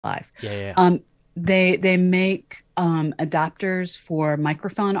live. Yeah, yeah. They make adapters for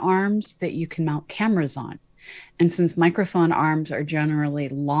microphone arms that you can mount cameras on. And since microphone arms are generally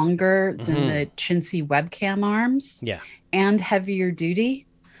longer than Hmm. the chintzy webcam arms Yeah. and heavier duty,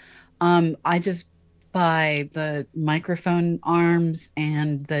 I just buy the microphone arms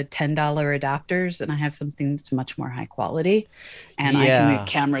and the $10 adapters, and I have something that's much more high quality, and I can move Yeah.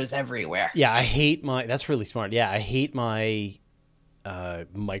 cameras everywhere. Yeah, I hate my, that's really smart. Yeah, I hate my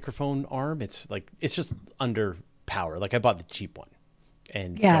microphone arm. It's like, it's just under power. Like I bought the cheap one.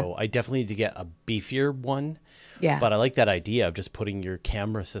 And Yeah, so I definitely need to get a beefier one. yeah, But I like that idea of just putting your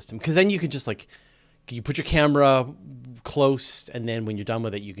camera system, because then you can just like, you put your camera close, and then when you're done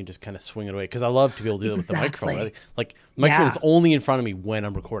with it, you can just kind of swing it away. Because I love to be able to do it with the microphone. exactly. Like the microphone is Yeah. only in front of me when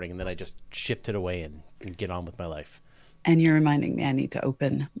I'm recording, and then I just shift it away and get on with my life. And you're reminding me I need to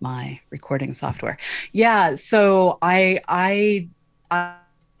open my recording software. Yeah, so I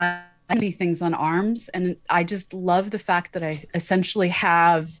do things on arms, and I just love the fact that I essentially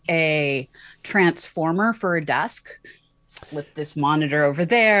have a transformer for a desk. Flip this monitor over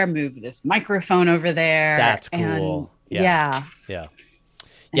there, move this microphone over there, That's and cool. Yeah, yeah, yeah,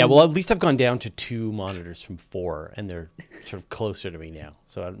 yeah. Well, and at least I've gone down to two monitors from four, and they're sort of closer to me now,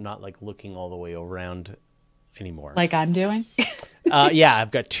 so I'm not like looking all the way around anymore. like I'm doing. Yeah,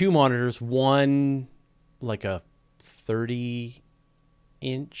 I've got two monitors. One like a 30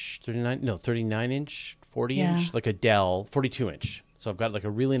 inch, 39, no, 39 inch, 40 Yeah. inch, like a Dell, 42 inch. So I've got like a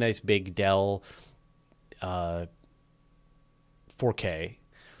really nice big Dell uh, 4K.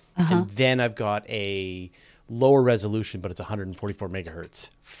 Uh-huh. And then I've got a lower resolution, but it's 144 megahertz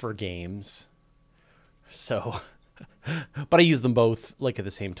for games. So, but I use them both like at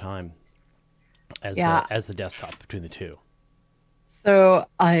the same time as Yeah. the desktop between the two. So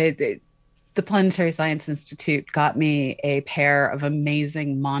the Planetary Science Institute got me a pair of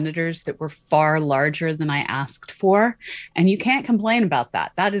amazing monitors that were far larger than I asked for. And you can't complain about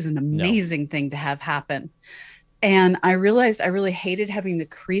that. That is an No. amazing thing to have happen. And I realized I really hated having the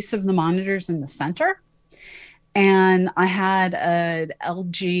crease of the monitors in the center. And I had an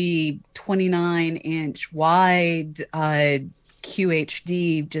LG 29-inch wide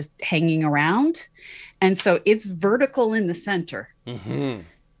QHD just hanging around. And so it's vertical in the center. Hmm.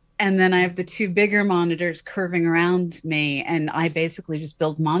 And then I have the two bigger monitors curving around me. And I basically just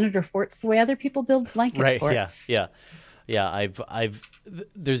build monitor forts the way other people build blanket Right. Yeah. forts. Yeah. Yeah.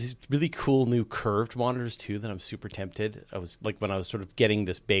 There's these really cool new curved monitors too that I'm super tempted. I was like, when I was sort of getting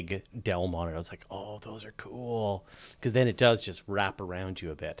this big Dell monitor, I was like, oh, those are cool. Because then it does just wrap around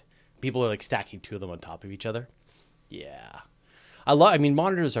you a bit. People are like stacking two of them on top of each other. Yeah. I mean,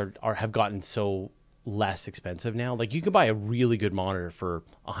 monitors have gotten so less expensive now. Like you can buy a really good monitor for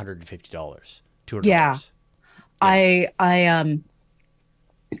 $150, Yeah. $200. Yeah. I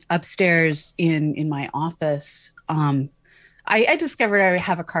upstairs in my office, I discovered I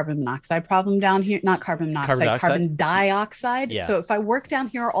have a carbon monoxide problem down here. Not carbon Carbon monoxide, dioxide? carbon dioxide. Yeah. So if I work down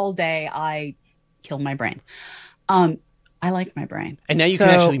here all day, I kill my brain. Um, I like my brain. And now you can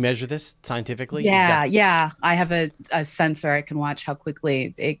actually So measure this scientifically. yeah, Exactly. yeah. I have a sensor. I can watch how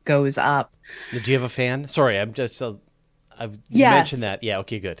quickly it goes up. Do you have a fan? Sorry, I'm just. You mentioned Yes, that. Yeah.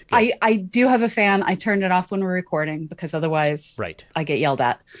 Okay. Good. Good. I do have a fan. I turned it off when we're recording because otherwise Right. I get yelled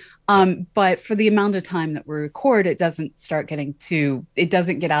at. Yeah. But for the amount of time that we record, it doesn't start getting to, it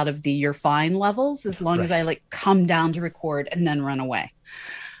doesn't get out of the you're fine levels as long as I Right. like come down to record and then run away.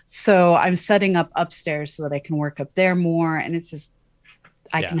 So I'm setting up upstairs so that I can work up there more. And it's just,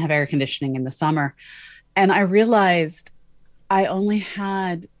 I Yeah. can have air conditioning in the summer. And I realized I only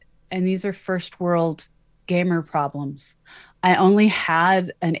had, and these are first world gamer problems, I only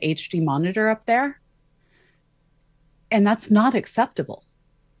had an HD monitor up there. And that's not acceptable.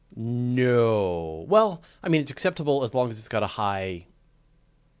 No. Well, I mean, it's acceptable as long as it's got a high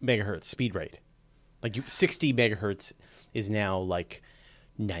megahertz speed rate. Like 60 megahertz is now like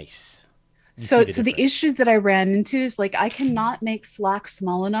nice. You see the So the difference. issue that I ran into is like I cannot make Slack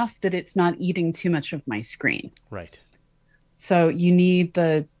small enough that it's not eating too much of my screen. Right. So you need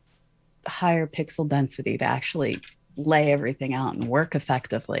the higher pixel density to actually lay everything out and work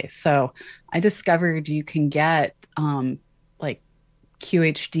effectively. So I discovered you can get like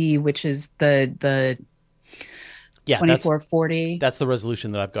QHD, which is the Yeah. That's 2440. that's the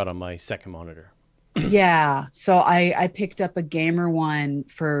resolution that I've got on my second monitor. Yeah. So I picked up a gamer one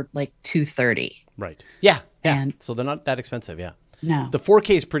for like 230. Right. Yeah. Yeah. And So they're not that expensive. Yeah. no. The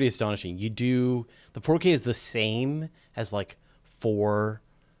 4K is pretty astonishing. The 4K is the same as like four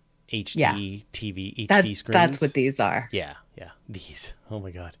Yeah. HD TV That HD that's what screens. these are. Yeah, yeah, these. Oh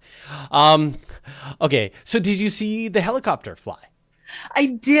my god. Um, okay, so did you see the helicopter fly? I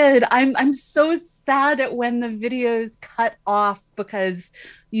did. I'm so sad at when the videos cut off because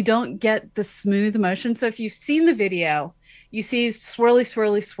you don't get the smooth motion. So if you've seen the video, you see swirly,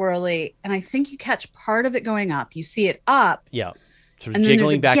 swirly, swirly, and I think you catch part of it going up. You see it up, Yeah. Sort of and then there's a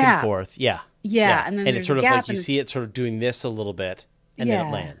jiggling back and gap. forth. Yeah. Yeah, Yeah. and then And it's there's a sort of gap, like you and see it sort of doing this a little bit and then it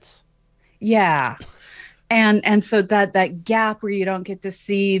yeah, lands. yeah. And so that gap where you don't get to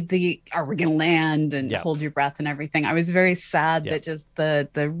see the are we gonna land and Yeah. hold your breath and everything. I was very sad Yeah. that just the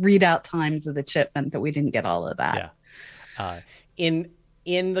readout times of the chip meant that we didn't get all of that. Yeah.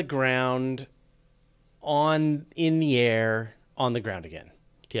 In the ground, in the air, on the ground again.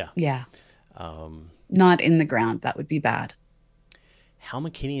 Yeah. Yeah. Not in the ground. That would be bad. Hal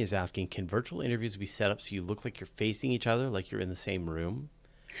McKinney is asking, can virtual interviews be set up so you look like you're facing each other, like you're in the same room?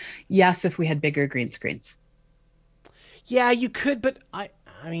 Yes, if we had bigger green screens. Yeah, you could, but I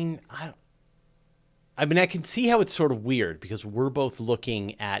mean, I can see how it's sort of weird because we're both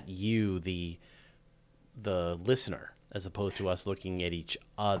looking at you, the listener, as opposed to us looking at each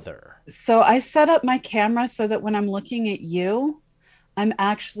other. So I set up my camera so that when I'm looking at you, I'm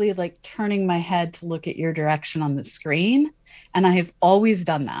actually like turning my head to look at your direction on the screen. And I have always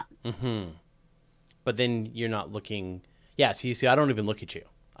done that. Mm-hmm. But then you're not looking. Yeah, so you see, I don't even look at you.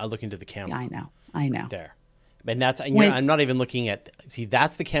 I look into the camera. Yeah, I know. There. And I'm not even looking at. See,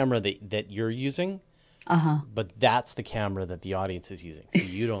 that's the camera that you're using. But that's the camera that the audience is using. So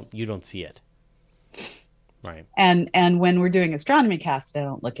you don't see it. Right. And when we're doing Astronomy Cast, I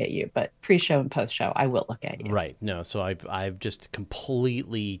don't look at you, but pre-show and post-show, I will look at you. Right. No. So I've just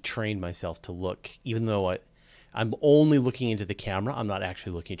completely trained myself to look, even though I'm only looking into the camera. I'm not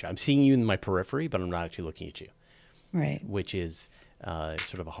actually looking at you. I'm seeing you in my periphery, but I'm not actually looking at you. Right. Which is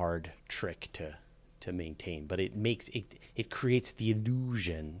sort of a hard trick to maintain, but it creates the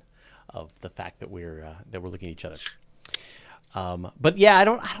illusion of the fact that we're looking at each other. But yeah, I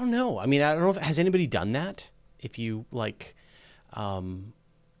don't know. I mean, I don't know has anybody done that? If you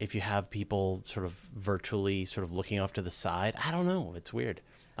if you have people sort of virtually sort of looking off to the side, I don't know. It's weird.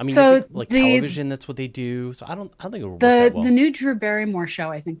 I mean, So like television, that's what they do. So I don't think it would work the that well. the new Drew Barrymore show,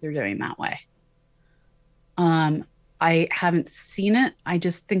 I think they're doing that way. I haven't seen it. I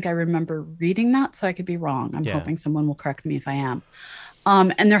just think I remember reading that, so I could be wrong. I'm hoping someone will correct me if I am.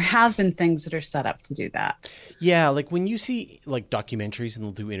 And there have been things that are set up to do that. Yeah, like when you see like documentaries and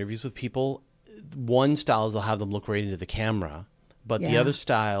they'll do interviews with people, one style is they'll have them look right into the camera, but the other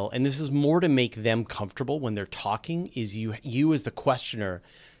style, and this is more to make them comfortable when they're talking, is you as the questioner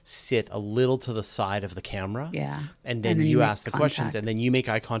sit a little to the side of the camera. Yeah. And then you ask the questions, and then you make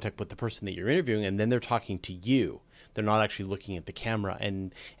eye contact with the person that you're interviewing, and then they're talking to you. They're not actually looking at the camera,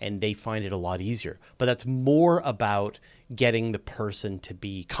 and they find it a lot easier. But that's more about getting the person to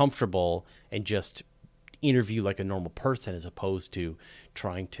be comfortable and just interview like a normal person as opposed to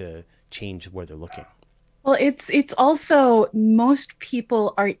trying to change where they're looking. Well, it's also most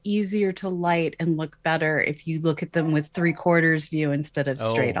people are easier to light and look better if you look at them with 3/4 view instead of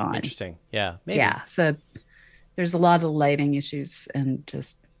straight on. Interesting. Yeah. Maybe. Yeah. So there's a lot of lighting issues and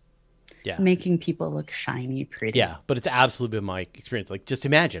just making people look shiny, pretty. Yeah, but it's absolutely been my experience. Like, just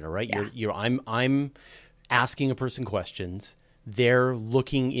imagine, all right? Yeah. I'm asking a person questions. They're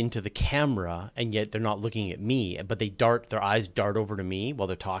looking into the camera, and yet they're not looking at me. But their eyes dart over to me while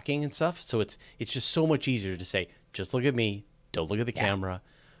they're talking and stuff. So it's just so much easier to say, just look at me. Don't look at the camera.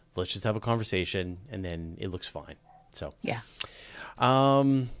 Let's just have a conversation, and then it looks fine. So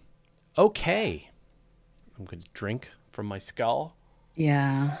okay. I'm going to drink from my skull.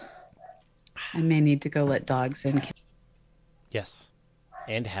 Yeah. I may need to go let dogs in. Yes.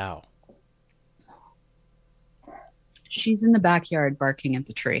 And how? She's in the backyard barking at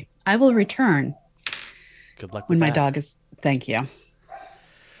the tree. I will return. Good luck when with my that. dog is. Thank you.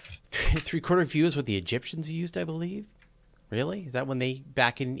 3/4 view is what the Egyptians used, I believe. Really? Is that when they,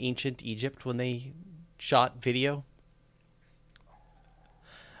 back in ancient Egypt, when they shot video?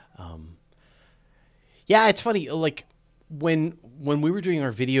 Yeah, it's funny. Like when we were doing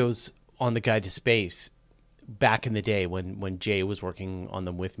our videos on the Guide to Space back in the day, when Jay was working on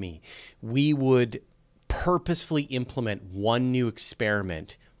them with me, we would purposefully implement one new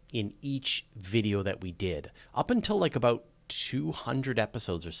experiment in each video that we did up until like about 200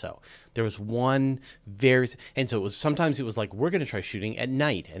 episodes or so. There was one and so sometimes it was like, we're going to try shooting at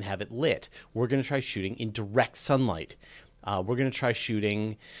night and have it lit. We're going to try shooting in direct sunlight. We're going to try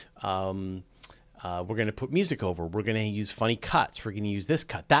shooting, we're going to put music over. We're going to use funny cuts. We're going to use this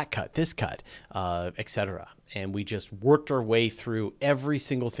cut, that cut, this cut, etc. And we just worked our way through every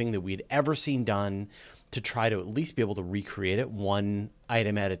single thing that we'd ever seen done to try to at least be able to recreate it one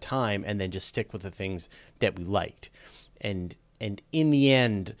item at a time, and then just stick with the things that we liked. And And in the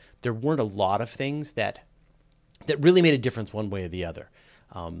end, there weren't a lot of things that really made a difference one way or the other.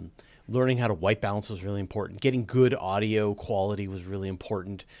 Learning how to white balance was really important. Getting good audio quality was really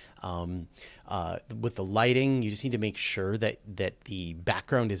important. With the lighting, you just need to make sure that the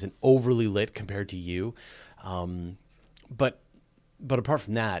background isn't overly lit compared to you. But apart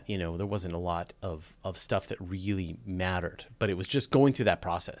from that, there wasn't a lot of stuff that really mattered. But it was just going through that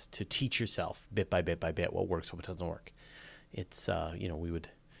process to teach yourself bit by bit by bit what works, what doesn't work. It's, I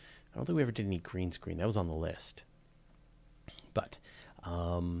don't think we ever did any green screen. That was on the list. But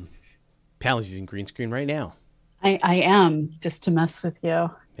Pamela's using green screen right now. I am, just to mess with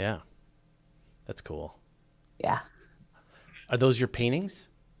you. Yeah. That's cool. Yeah. Are those your paintings?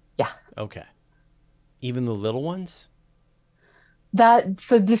 Yeah. Okay. Even the little ones?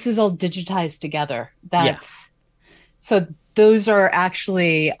 So this is all digitized together. So those are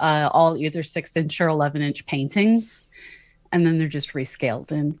actually all either 6-inch or 11-inch paintings. And then they're just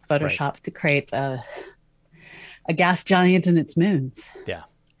rescaled in Photoshop to create a gas giant and its moons. Yeah.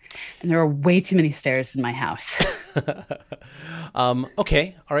 And there are way too many stairs in my house.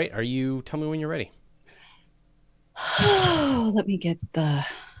 Okay. All right. Tell me when you're ready. Oh, let me get the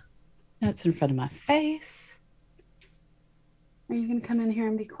notes in front of my face. Are you going to come in here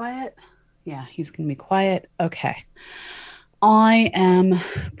and be quiet? Yeah, he's going to be quiet. Okay. I am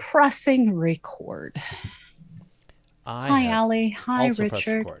pressing record. Hi, Allie. Hi,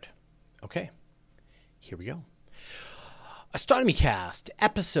 Richard. Okay. Here we go. Astronomy Cast,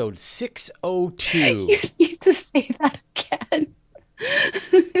 episode 602. You need to say that again.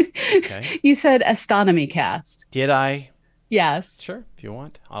 Okay. You said Astronomy Cast. Did I? Yes. Sure, if you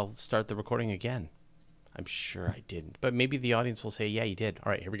want. I'll start the recording again. I'm sure I didn't, but maybe the audience will say, yeah, you did.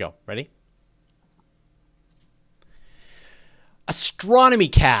 All right, here we go. Ready? Astronomy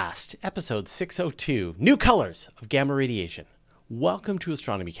Cast, episode 602, New Colors of Gamma Radiation. Welcome to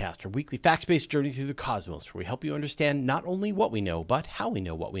Astronomy Cast, our weekly facts-based journey through the cosmos, where we help you understand not only what we know, but how we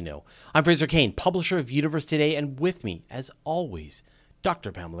know what we know. I'm Fraser Cain, publisher of Universe Today, and with me, as always,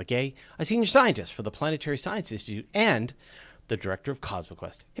 Dr. Pamela Gay, a senior scientist for the Planetary Science Institute and the director of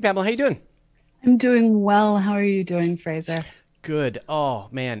CosmoQuest. Hey, Pamela, how you doing? I'm doing well. How are you doing, Fraser? Good. Oh,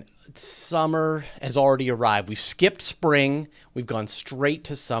 man. Summer has already arrived. We've skipped spring. We've gone straight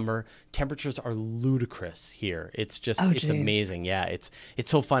to summer. Temperatures are ludicrous here. It's just, it's amazing. Yeah, it's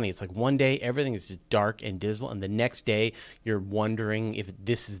so funny. It's like one day everything is just dark and dismal, and the next day you're wondering if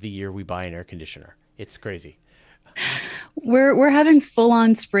this is the year we buy an air conditioner. It's crazy. We're having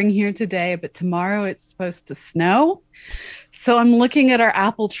full-on spring here today, but tomorrow it's supposed to snow. So I'm looking at our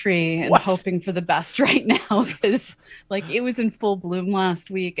apple tree and hoping for the best right now, because like it was in full bloom last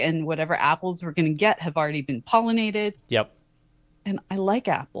week, and whatever apples we're going to get have already been pollinated. Yep. And I like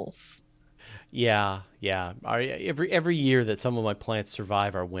apples. Yeah. Every year that some of my plants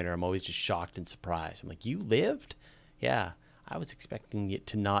survive our winter, I'm always just shocked and surprised. I'm like, you lived? Yeah. I was expecting it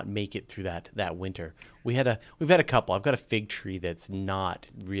to not make it through that winter. We've had a couple. I've got a fig tree that's not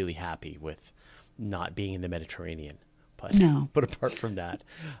really happy with not being in the Mediterranean. But apart from that,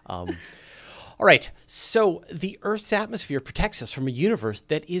 all right. So the Earth's atmosphere protects us from a universe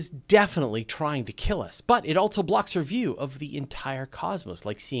that is definitely trying to kill us, but it also blocks our view of the entire cosmos,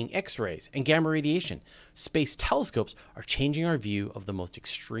 like seeing X-rays and gamma radiation. Space telescopes are changing our view of the most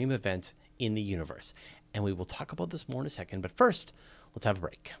extreme events in the universe. And we will talk about this more in a second. But first, let's have a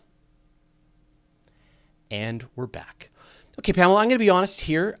break. And we're back. Okay, Pamela, I'm going to be honest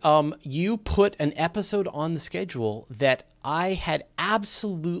here. You put an episode on the schedule that I had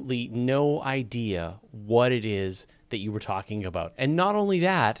absolutely no idea what it is that you were talking about. And not only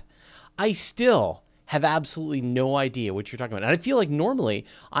that, I still have absolutely no idea what you're talking about. And I feel like normally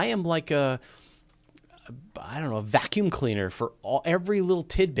I am like a vacuum cleaner for every little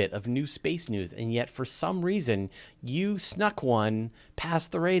tidbit of new space news. And yet for some reason, you snuck one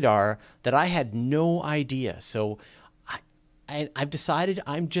past the radar that I had no idea. So I've decided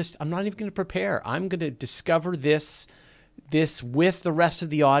I'm not even going to prepare. I'm going to discover this with the rest of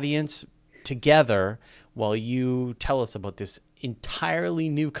the audience together while you tell us about this entirely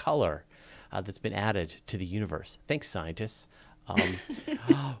new color that's been added to the universe. Thanks, scientists.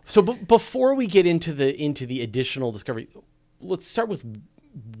 So before we get into the additional discovery, let's start with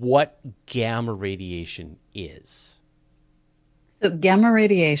what gamma radiation is. So gamma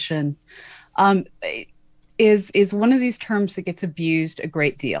radiation is one of these terms that gets abused a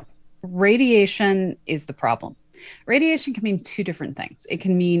great deal. Radiation is the problem. Radiation can mean two different things. It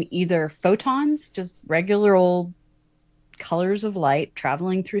can mean either photons, just regular old colors of light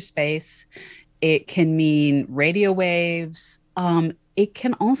traveling through space. It can mean radio waves. It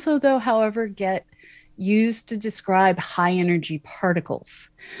can also, though, however, get used to describe high energy particles,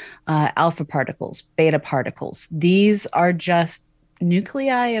 alpha particles, beta particles. These are just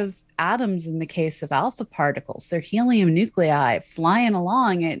nuclei of atoms in the case of alpha particles. They're helium nuclei flying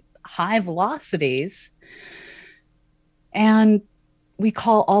along at high velocities. And we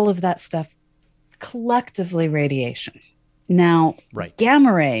call all of that stuff collectively radiation. Now,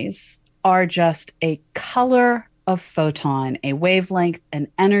 gamma rays are just a color of photon, a wavelength, an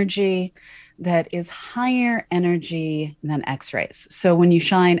energy that is higher energy than X-rays. So when you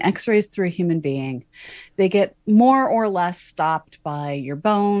shine X-rays through a human being, they get more or less stopped by your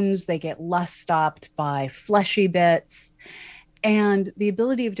bones. They get less stopped by fleshy bits. And the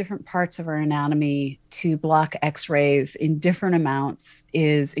ability of different parts of our anatomy to block X-rays in different amounts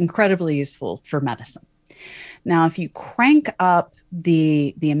is incredibly useful for medicine. Now, if you crank up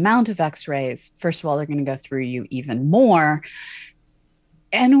the amount of X-rays, first of all, they're going to go through you even more.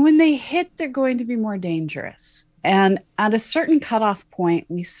 And when they hit, they're going to be more dangerous. And at a certain cutoff point,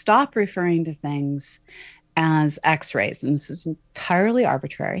 we stop referring to things as X-rays. And this is entirely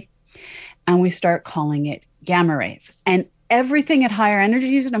arbitrary. And we start calling it gamma rays. And everything at higher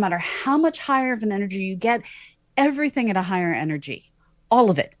energies, no matter how much higher of an energy you get, everything at a higher energy, all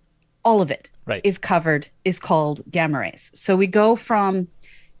of it is called gamma rays. So we go from,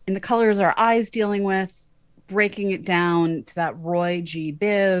 in the colors our eyes dealing with, breaking it down to that Roy G.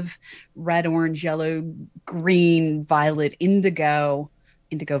 Biv, red, orange, yellow, green, violet, indigo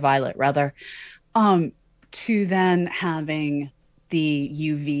violet rather, to then having the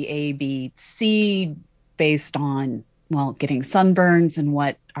UV, A, B, C based on, well, getting sunburns and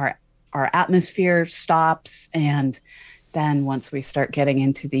what our atmosphere stops. And then once we start getting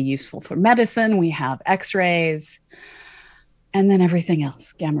into the useful for medicine, we have X-rays. And then everything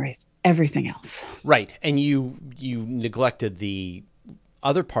else, gamma rays, everything else. Right. And you neglected the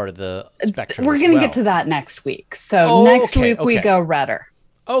other part of the spectrum. We're going to get to that next week. So next week we go redder.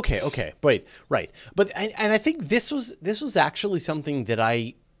 Okay. Right. But and I think this was actually something that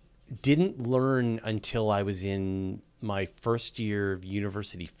I didn't learn until I was in my first year of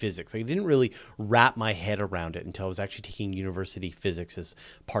university physics. I didn't really wrap my head around it until I was actually taking university physics as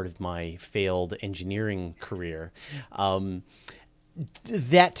part of my failed engineering career.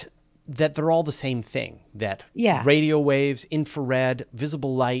 That they're all the same thing. That radio waves, infrared,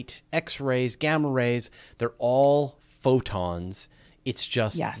 visible light, X-rays, gamma rays, they're all photons. It's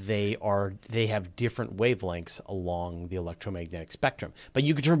just they have different wavelengths along the electromagnetic spectrum. But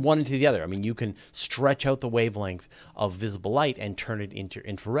you can turn one into the other. I mean, you can stretch out the wavelength of visible light and turn it into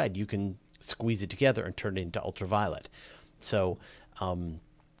infrared. You can squeeze it together and turn it into ultraviolet. So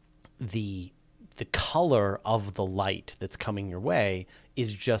the color of the light that's coming your way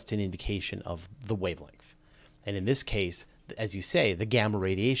is just an indication of the wavelength. And in this case, as you say, the gamma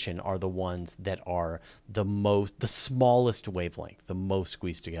radiation are the ones that are the smallest wavelength, the most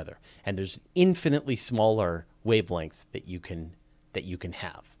squeezed together. And there's infinitely smaller wavelengths that you can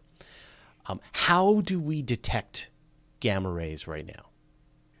have. How do we detect gamma rays right now?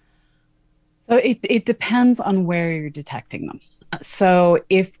 So it depends on where you're detecting them. So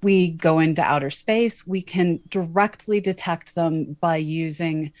if we go into outer space, we can directly detect them by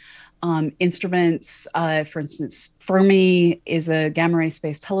using instruments. For instance, Fermi is a gamma ray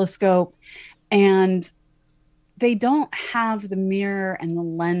space telescope, and they don't have the mirror and the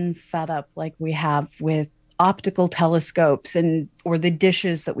lens setup like we have with optical telescopes or the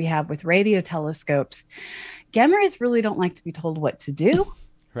dishes that we have with radio telescopes. Gamma rays really don't like to be told what to do.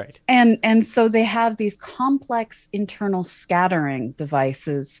 Right. And so they have these complex internal scattering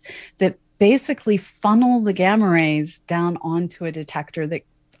devices that basically funnel the gamma rays down onto a detector that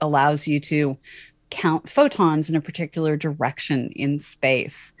allows you to count photons in a particular direction in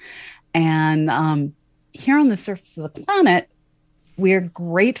space. And here on the surface of the planet, we're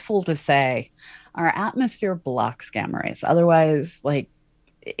grateful to say our atmosphere blocks gamma rays. Otherwise,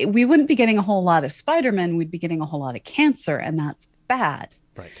 we wouldn't be getting a whole lot of Spider-Man. We'd be getting a whole lot of cancer, and that's bad.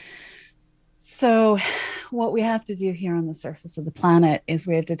 Right. So what we have to do here on the surface of the planet is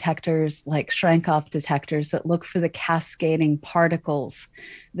we have detectors like Cherenkov detectors that look for the cascading particles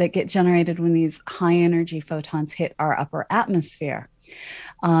that get generated when these high energy photons hit our upper atmosphere.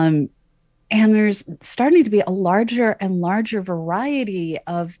 And there's starting to be a larger and larger variety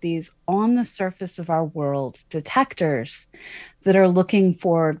of these on the surface of our world detectors that are looking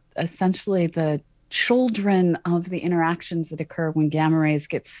for essentially the children of the interactions that occur when gamma rays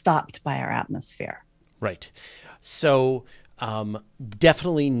get stopped by our atmosphere. Right. So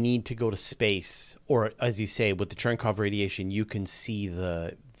definitely need to go to space, or as you say, with the Cherenkov radiation, you can see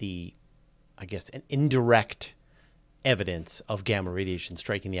the I guess, an indirect evidence of gamma radiation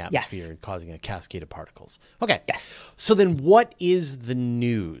striking the atmosphere and causing a cascade of particles. Okay. Yes. So then what is the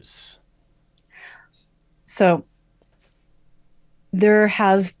news? So there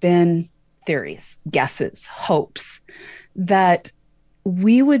have been theories, guesses, hopes that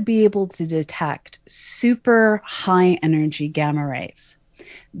we would be able to detect super high energy gamma rays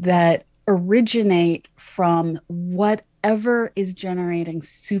that originate from whatever is generating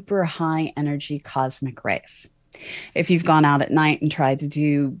super high energy cosmic rays. If you've gone out at night and tried to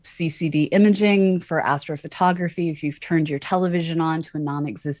do CCD imaging for astrophotography, if you've turned your television on to a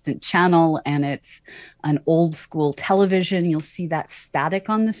non-existent channel and it's an old school television, you'll see that static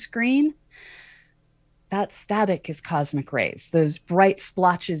on the screen. That static is cosmic rays. Those bright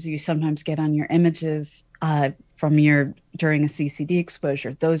splotches you sometimes get on your images during a CCD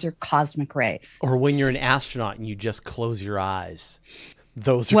exposure, those are cosmic rays. Or when you're an astronaut and you just close your eyes,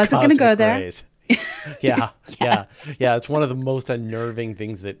 those are Wasn't cosmic gonna go there. rays. Yeah, Yes. yeah. It's one of the most unnerving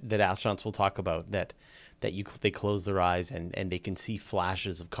things that astronauts will talk about. They close their eyes and they can see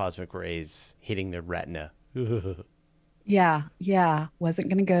flashes of cosmic rays hitting their retina. Yeah. Wasn't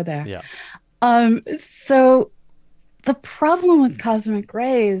going to go there. Yeah. So the problem with cosmic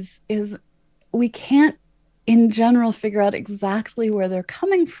rays is we can't, in general, figure out exactly where they're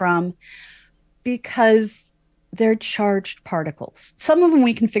coming from because they're charged particles. Some of them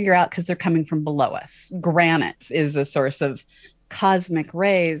we can figure out because they're coming from below us. Granite is a source of cosmic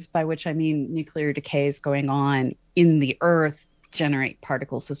rays, by which I mean nuclear decays going on in the earth generate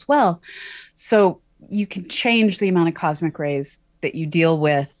particles as well. So you can change the amount of cosmic rays that you deal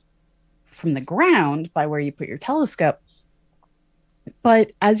with from the ground by where you put your telescope.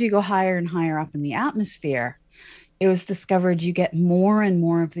 But as you go higher and higher up in the atmosphere, it was discovered you get more and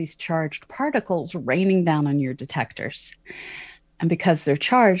more of these charged particles raining down on your detectors. And because they're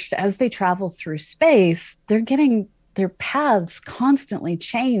charged, as they travel through space, they're getting their paths constantly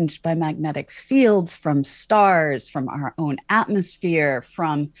changed by magnetic fields from stars, from our own atmosphere,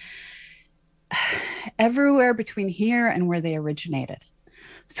 from everywhere between here and where they originated.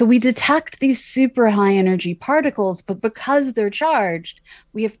 So we detect these super high energy particles, but because they're charged,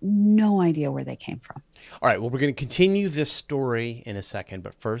 we have no idea where they came from. All right, well, we're going to continue this story in a second,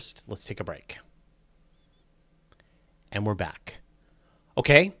 but first, let's take a break. And we're back.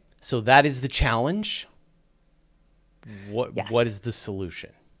 Okay, so that is the challenge. What is the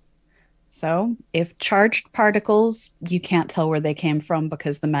solution? So if charged particles, you can't tell where they came from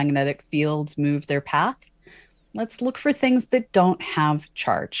because the magnetic fields move their path, let's look for things that don't have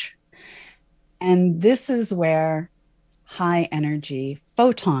charge. And this is where high energy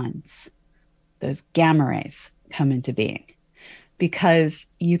photons, those gamma rays, come into being, because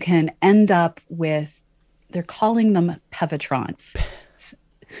you can end up with, they're calling them pevitrons.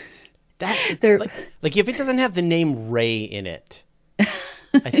 They're like if it doesn't have the name Ray in it,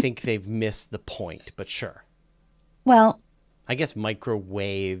 I think they've missed the point, but sure. Well, I guess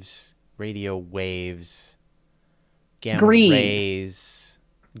microwaves, radio waves, gamma green rays,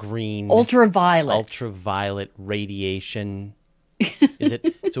 green, ultraviolet radiation. Is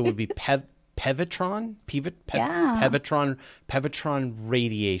it? So it would be pevitron, pevitron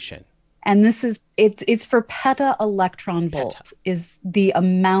radiation. And this is it's for peta electron volt is the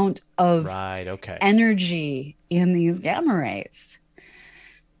amount of energy in these gamma rays.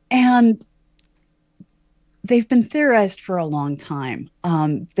 And they've been theorized for a long time.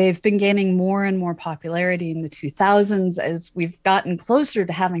 They've been gaining more and more popularity in the 2000s as we've gotten closer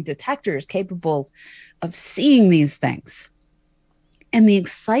to having detectors capable of seeing these things. And the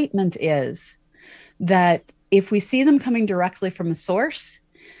excitement is that if we see them coming directly from a source,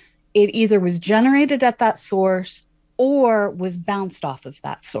 it either was generated at that source or was bounced off of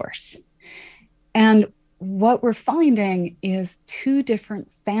that source. And what we're finding is two different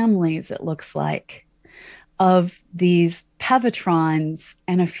families, it looks like, of these pevitrons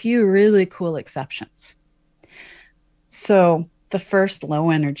and a few really cool exceptions. So the first low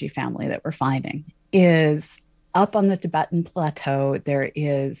energy family that we're finding is up on the Tibetan Plateau. There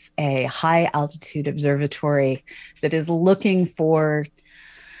is a high altitude observatory that is looking for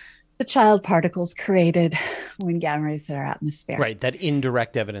the child particles created when gamma rays hit our atmosphere. Right, that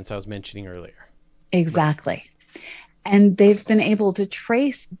indirect evidence I was mentioning earlier. Exactly. Right. And they've been able to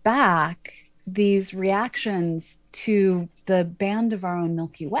trace back these reactions to the band of our own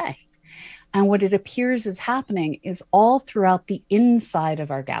Milky Way. And what it appears is happening is all throughout the inside of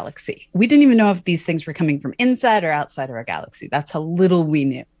our galaxy. We didn't even know if these things were coming from inside or outside of our galaxy. That's how little we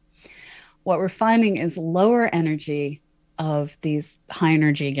knew. What we're finding is lower energy of these high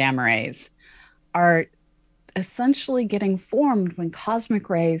energy gamma rays are essentially getting formed when cosmic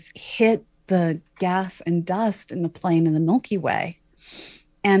rays hit the gas and dust in the plane of the Milky Way.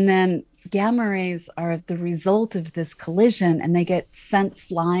 And then gamma rays are the result of this collision, and they get sent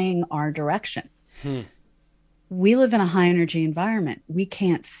flying our direction. We live in a high energy environment. We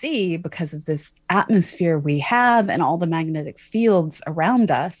can't see because of this atmosphere we have and all the magnetic fields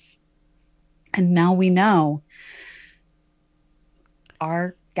around us. And now we know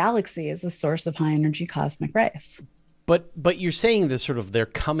our galaxy is a source of high energy cosmic rays. But you're saying this sort of, they're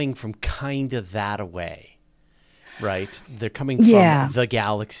coming from kind of that away, right? They're coming from the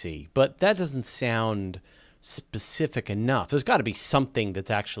galaxy, but that doesn't sound specific enough. There's got to be something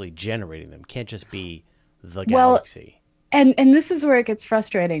that's actually generating them. It can't just be the galaxy. And this is where it gets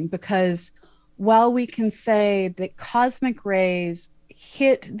frustrating, because while we can say that cosmic rays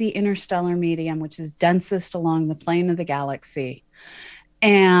hit the interstellar medium, which is densest along the plane of the galaxy,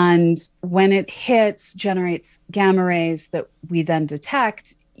 and when it hits, generates gamma rays that we then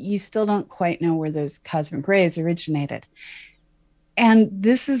detect, you still don't quite know where those cosmic rays originated. And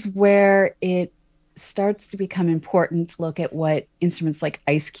this is where it starts to become important to look at what instruments like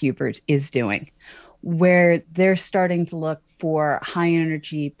IceCube is doing, where they're starting to look for high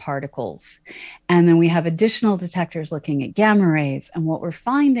energy particles. And then we have additional detectors looking at gamma rays. And what we're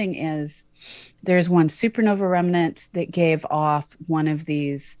finding is there's one supernova remnant that gave off one of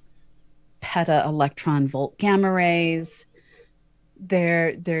these peta electron volt gamma rays.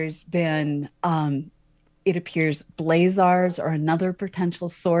 There's been, it appears blazars are another potential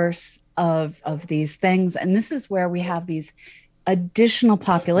source of these things. And this is where we have these additional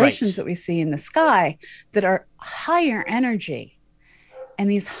populations that we see in the sky that are higher energy. And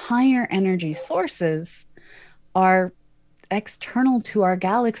these higher energy sources are external to our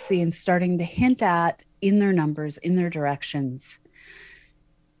galaxy and starting to hint at, in their numbers, in their directions.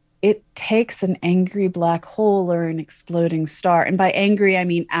 It takes an angry black hole or an exploding star. And by angry, I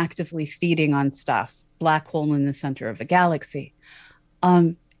mean actively feeding on stuff, black hole in the center of a galaxy.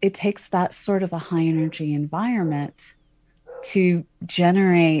 It takes that sort of a high energy environment to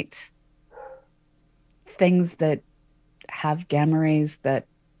generate things that have gamma rays that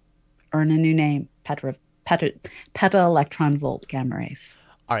earn a new name, peta electron volt gamma rays.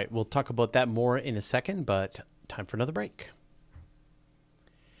 All right, we'll talk about that more in a second, but time for another break.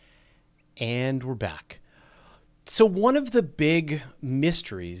 And we're back. So one of the big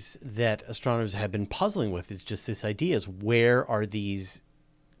mysteries that astronomers have been puzzling with is just this idea is, where are these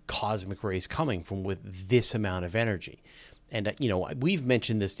cosmic rays coming from with this amount of energy? And, you know, we've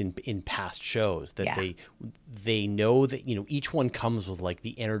mentioned this in past shows that they know that, you know, each one comes with like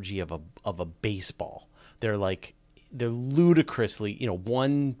the energy of a baseball. They're ludicrously, you know,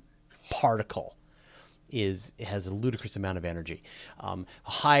 one particle has a ludicrous amount of energy,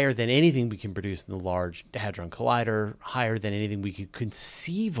 higher than anything we can produce in the Large Hadron Collider, higher than anything we could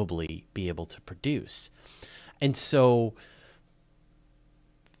conceivably be able to produce. And so,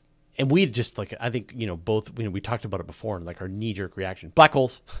 and we just, like, I think, you know, both, you know, we talked about it before, and like our knee-jerk reaction, black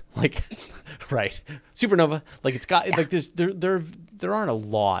holes, like, right, supernova, like it's got, like there aren't a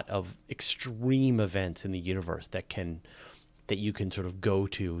lot of extreme events in the universe that you can sort of go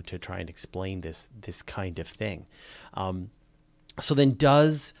to try and explain this kind of thing. So then,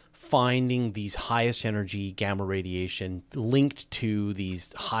 does finding these highest energy gamma radiation linked to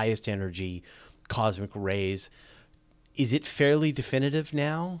these highest energy cosmic rays, is it fairly definitive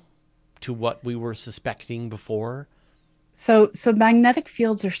now to what we were suspecting before? So magnetic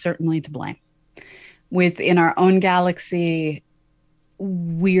fields are certainly to blame. Within our own galaxy,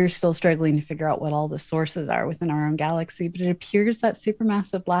 we're still struggling to figure out what all the sources are within our own galaxy, but it appears that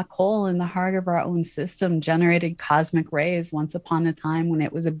supermassive black hole in the heart of our own system generated cosmic rays once upon a time when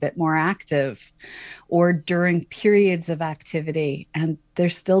it was a bit more active, or during periods of activity, and they're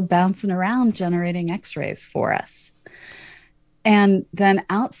still bouncing around generating X-rays for us. And then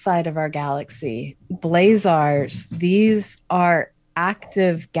outside of our galaxy, blazars, these are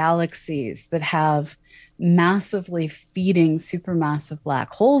active galaxies that have massively feeding supermassive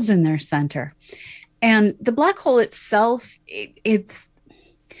black holes in their center. And the black hole itself, it's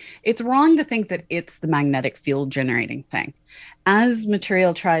wrong to think that it's the magnetic field generating thing. As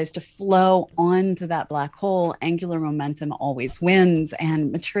material tries to flow onto that black hole, angular momentum always wins,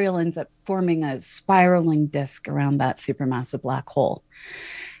 and material ends up forming a spiraling disk around that supermassive black hole.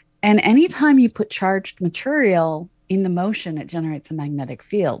 And anytime you put charged material in the motion, it generates a magnetic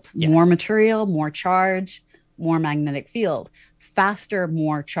field. Yes. More material, more charge, more magnetic field. Faster,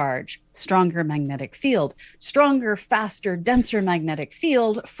 more charge, stronger magnetic field. Stronger, faster, denser magnetic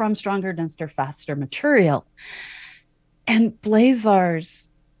field from stronger, denser, faster material. And blazars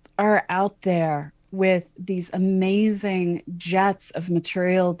are out there with these amazing jets of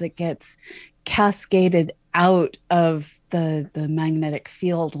material that gets cascaded out of the magnetic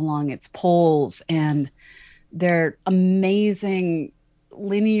field along its poles. And they're amazing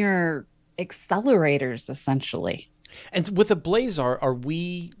linear accelerators, essentially. And with a blazar, are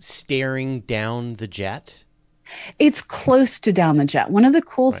we staring down the jet? It's close to down the jet. One of the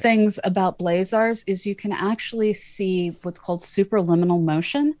cool Right. things about blazars is you can actually see what's called superliminal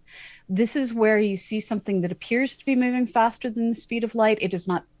motion. This is where you see something that appears to be moving faster than the speed of light. It is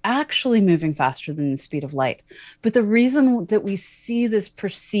not actually moving faster than the speed of light. But the reason that we see this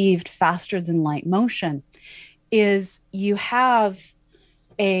perceived faster than light motion is you have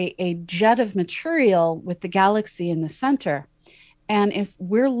a jet of material with the galaxy in the center. And if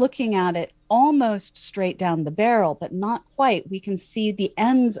we're looking at it almost straight down the barrel, but not quite, we can see the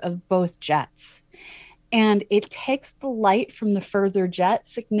ends of both jets. And it takes the light from the further jet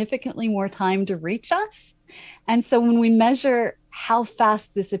significantly more time to reach us. And so when we measure how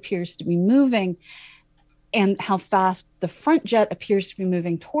fast this appears to be moving and how fast the front jet appears to be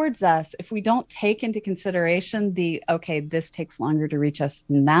moving towards us, if we don't take into consideration okay, this takes longer to reach us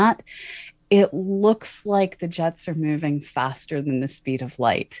than that, it looks like the jets are moving faster than the speed of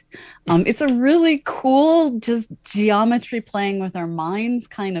light. It's a really cool, just geometry playing with our minds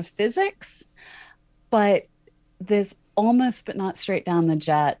kind of physics. But this almost but not straight down the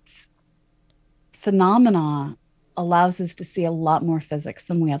jet phenomena allows us to see a lot more physics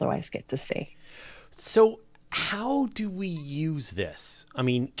than we otherwise get to see. So how do we use this? I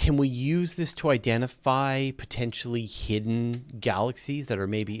mean, can we use this to identify potentially hidden galaxies that are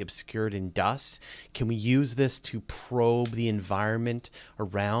maybe obscured in dust? Can we use this to probe the environment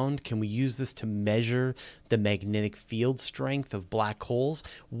around? Can we use this to measure the magnetic field strength of black holes?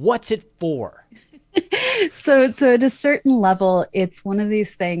 What's it for? So at a certain level, it's one of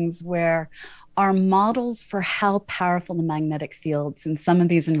these things where our models for how powerful the magnetic fields in some of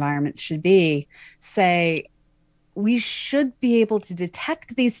these environments should be say we should be able to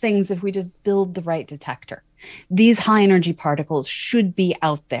detect these things if we just build the right detector. These high energy particles should be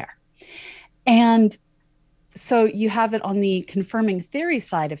out there. And so you have it on the confirming theory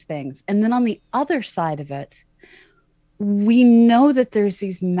side of things. And then on the other side of it, we know that there's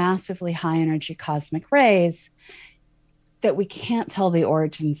these massively high energy cosmic rays that we can't tell the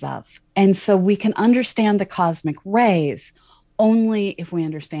origins of. And so we can understand the cosmic rays only if we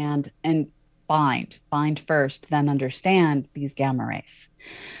understand and find first, then understand these gamma rays.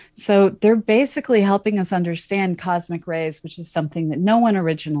 So they're basically helping us understand cosmic rays, which is something that no one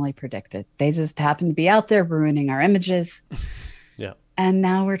originally predicted. They just happen to be out there ruining our images. Yeah. And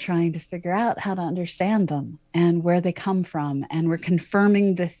now we're trying to figure out how to understand them and where they come from. And we're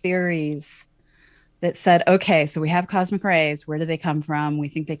confirming the theories that said, okay, so we have cosmic rays. Where do they come from? We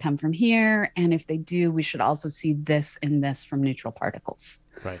think they come from here. And if they do, we should also see this and this from neutral particles.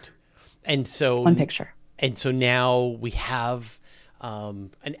 Right. And so it's one picture. And so now we have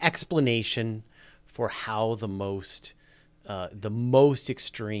an explanation for how the most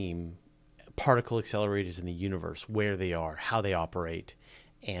extreme particle accelerators in the universe, where they are, how they operate.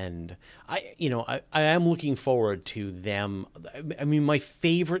 And I am looking forward to them. I mean, my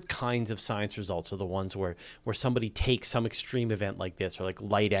favorite kinds of science results are the ones where somebody takes some extreme event like this, or like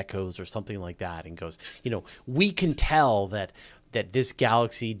light echoes or something like that, and goes, we can tell that this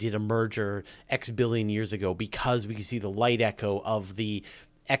galaxy did a merger X billion years ago because we can see the light echo of the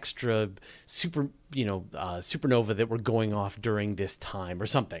extra supernova that were going off during this time or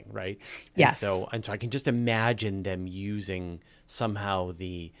something, right? Yes. And so I can just imagine them using somehow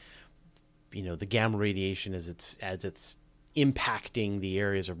the gamma radiation as it's impacting the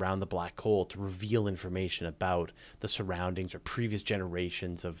areas around the black hole to reveal information about the surroundings or previous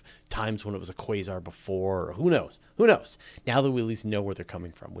generations of times when it was a quasar before, or who knows? Now that we at least know where they're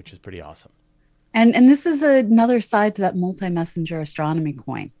coming from, which is pretty awesome. And this is another side to that multi-messenger astronomy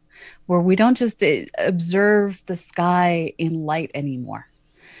coin, where we don't just observe the sky in light anymore.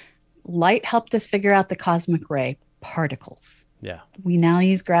 Light helped us figure out the cosmic ray particles. Yeah. We now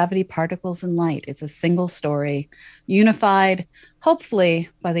use gravity, particles, and light. It's a single story, unified, hopefully,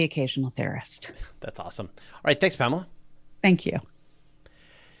 by the occasional theorist. That's awesome. All right. Thanks, Pamela. Thank you.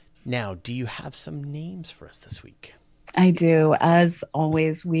 Now, do you have some names for us this week? I do. As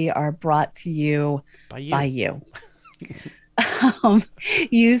always, we are brought to you by you. Um,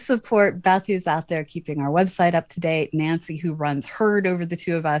 you support Beth, who's out there keeping our website up to date, Nancy, who runs Herd over the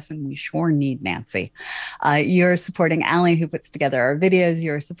two of us, and we sure need Nancy. You're supporting Allie, who puts together our videos.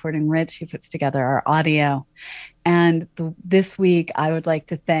 You're supporting Rich, who puts together our audio. And this week, I would like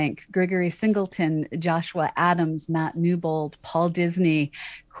to thank Gregory Singleton, Joshua Adams, Matt Newbold, Paul Disney,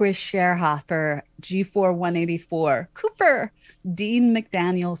 Chris Scherhofer, G4184, Cooper, Dean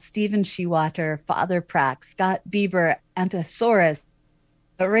McDaniel, Stephen Shewater, Father Prack, Scott Bieber, Antosaurus,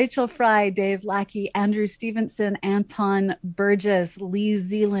 Rachel Fry, Dave Lackey, Andrew Stevenson, Anton Burgess, Lee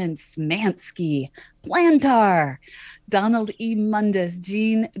Zealand, Smansky, Plantar, Donald E. Mundus,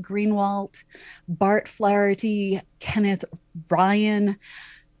 Gene Greenwald, Bart Flaherty, Kenneth Bryan,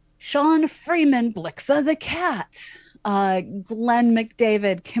 Sean Freeman, Blixa the Cat, Glenn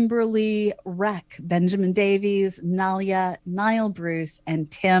McDavid, Kimberly Reck, Benjamin Davies, Nalia, Niall Bruce,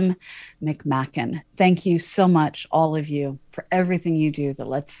 and Tim McMacken. Thank you so much, all of you, for everything you do that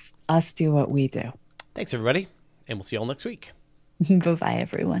lets us do what we do. Thanks, everybody. And we'll see you all next week. Bye-bye,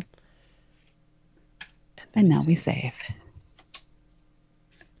 everyone. And now we save.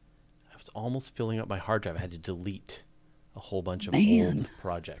 I was almost filling up my hard drive. I had to delete a whole bunch of old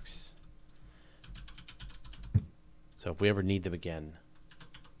projects. So if we ever need them again,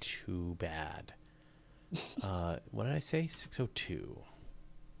 too bad. What did I say? 602.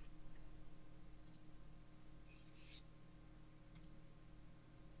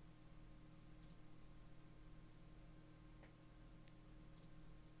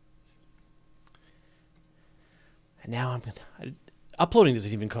 And now uploading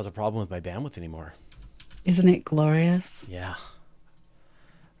doesn't even cause a problem with my bandwidth anymore. Isn't it glorious? Yeah.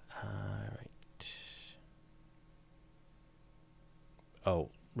 Oh,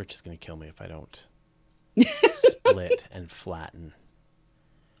 Rich is going to kill me if I don't split and flatten.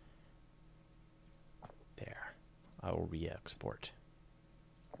 There. I will re-export.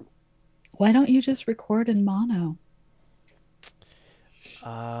 Why don't you just record in mono?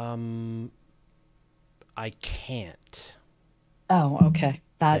 I can't. Oh, okay.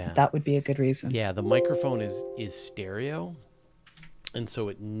 That would be a good reason. Yeah, the microphone is stereo, and so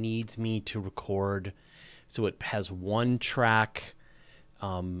it needs me to record. So it has one track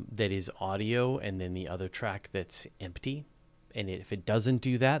that is audio, and then the other track that's empty. And if it doesn't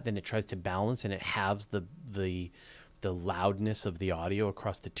do that, then it tries to balance, and it halves the loudness of the audio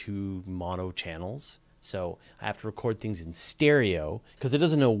across the two mono channels. So I have to record things in stereo because it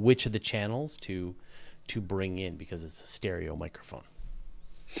doesn't know which of the channels to bring in because it's a stereo microphone.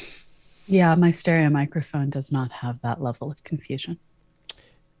 Yeah, my stereo microphone does not have that level of confusion.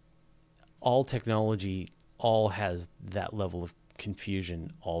 All technology has that level of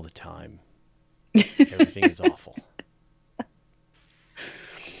confusion all the time. Everything is awful.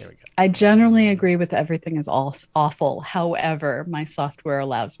 There we go. I generally agree with everything is all awful. However, my software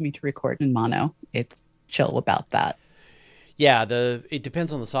allows me to record in mono. It's chill about that. Yeah, it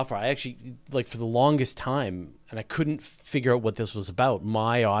depends on the software. I actually, for the longest time, and I couldn't figure out what this was about,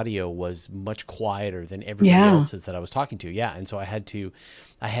 my audio was much quieter than everybody else's that I was talking to. Yeah, and so I had to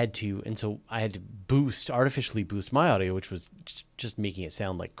artificially boost my audio, which was just making it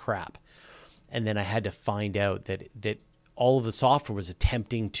sound like crap. And then I had to find out that all of the software was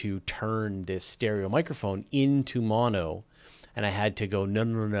attempting to turn this stereo microphone into mono, and I had to go,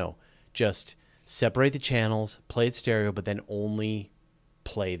 no, just separate the channels, play it stereo, but then only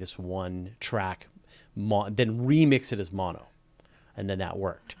play this one track, then remix it as mono. And then that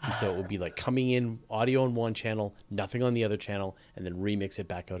worked. And so it would be like coming in audio on one channel, nothing on the other channel, and then remix it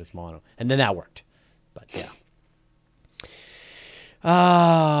back out as mono. And then that worked. But yeah.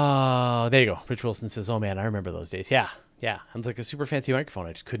 There you go. Rich Wilson says, oh man, I remember those days. Yeah. And like a super fancy microphone.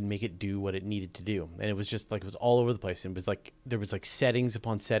 I just couldn't make it do what it needed to do. And it was just like, it was all over the place. And it was like, there was like settings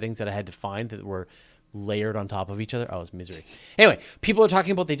upon settings that I had to find that were layered on top of each other. Oh, it was misery. Anyway, people are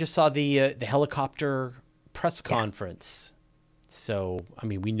talking about, they just saw the helicopter press conference. So, I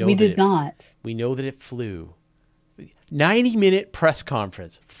mean, we know we know that it flew. 90-minute press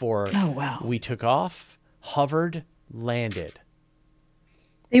conference for, we took off, hovered, landed.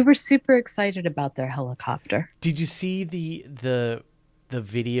 They were super excited about their helicopter. Did you see the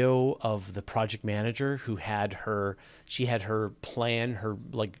video of the project manager who had her plan, her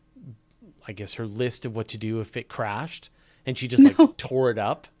her list of what to do if it crashed, and she just tore it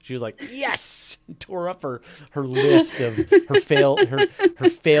up. She was like, yes, tore up her list of her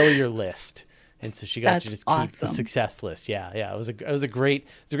failure list. And so she got to just keep the success list. Yeah. It was a great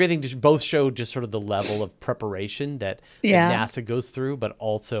thing to both show just sort of the level of preparation that NASA goes through, but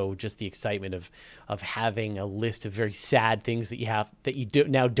also just the excitement of having a list of very sad things that you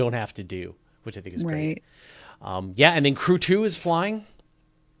now don't have to do, which I think is great. Yeah, and then Crew 2 is flying.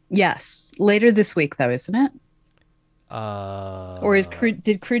 Yes, later this week though, isn't it? Or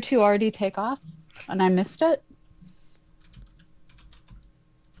did Crew 2 already take off and I missed it?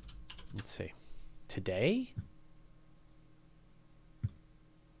 Let's see. Today?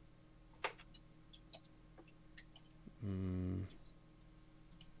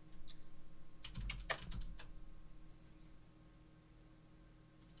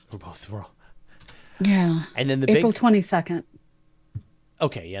 We're both wrong. Yeah. And then the April big 22nd.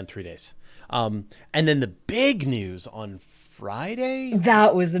 Okay, yeah, in 3 days. And then the big news on Friday.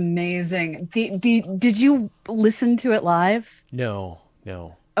 That was amazing. Did you listen to it live? No.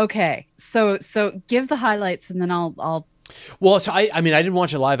 Okay. So give the highlights and then I'll Well, so I mean I didn't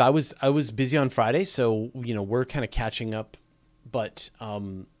watch it live. I was busy on Friday, so we're kind of catching up. But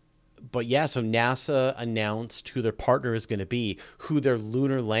yeah, so NASA announced who their partner is going to be, who their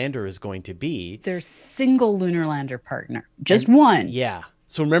lunar lander is going to be. Their single lunar lander partner. Just one. Yeah.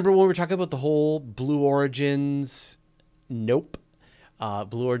 So remember when we were talking about the whole Blue Origins? Nope.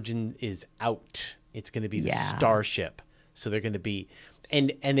 Blue Origin is out. It's going to be the Starship. So they're going to be,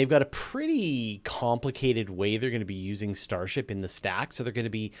 and they've got a pretty complicated way they're going to be using Starship in the stack. So they're going to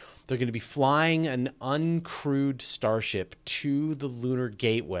be flying an uncrewed Starship to the Lunar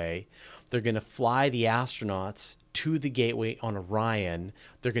Gateway. They're going to fly the astronauts to the Gateway on Orion.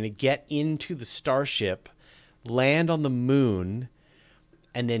 They're going to get into the Starship, land on the moon,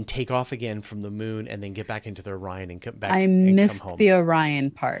 and then take off again from the moon and then get back into the Orion and come back. I missed the Orion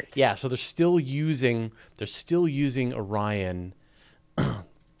part. Yeah, so they're still using Orion.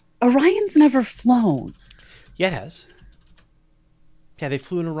 Orion's never flown. Yeah, it has. Yeah, they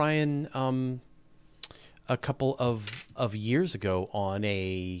flew an Orion a couple of years ago on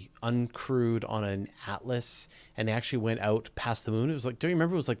an Atlas, and they actually went out past the moon. It was like, don't you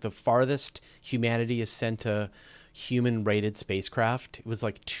remember? It was like the farthest humanity has sent a human-rated spacecraft. It was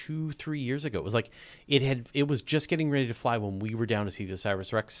like 2-3 years ago. It was like it was just getting ready to fly when we were down to see the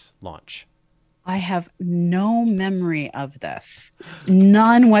OSIRIS-REx launch. I have no memory of this.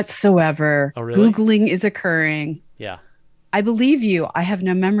 None whatsoever. Oh, really? Googling is occurring. Yeah. I believe you. I have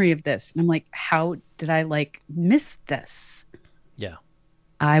no memory of this. And I'm like, how did I miss this? Yeah.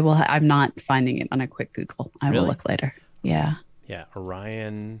 I'm not finding it on a quick Google. I will look later. Yeah. Yeah.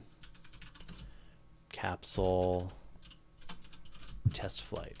 Orion capsule test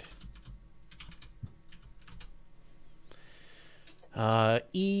flight.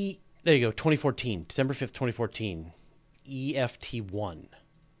 There you go. 2014, December 5th, 2014. EFT1.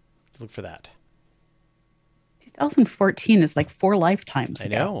 Look for that. 2014 is like 4 lifetimes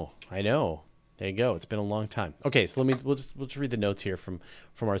ago. I know. There you go. It's been a long time. Okay, so we'll just read the notes here from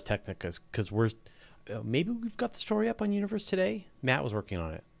Ars Technica because we're maybe we've got the story up on Universe Today. Matt was working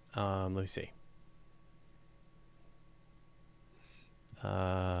on it. Let me see.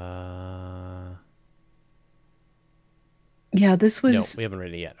 Yeah, this was. No, we haven't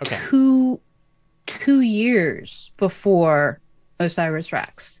read it yet. Okay. 2 years before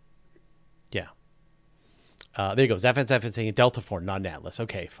OSIRIS-REx. Yeah. There you go. Zafan saying Delta 4, not an Atlas.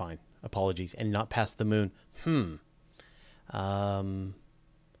 Okay, fine. Apologies. And not past the moon. I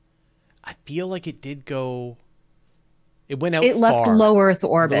feel like it did go. It went out. It left low Earth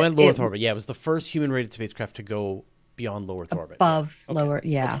orbit. It went low Earth orbit. Yeah, it was the first human-rated spacecraft to go beyond low Earth orbit. Above lower.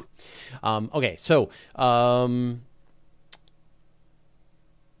 Yeah. Okay. Okay. So.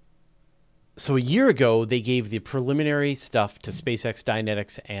 So a year ago, they gave the preliminary stuff to SpaceX,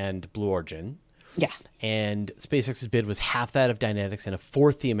 Dynetics, and Blue Origin. Yeah. And SpaceX's bid was half that of Dynetics and a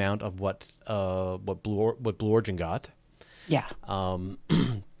fourth the amount of what Blue Origin got. Yeah. And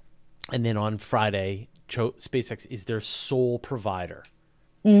then on Friday, SpaceX is their sole provider.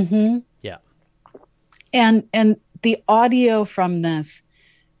 Mm-hmm. Yeah. And the audio from this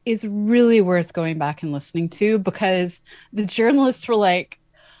is really worth going back and listening to because the journalists were like,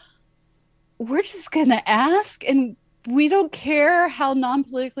 we're just going to ask and we don't care how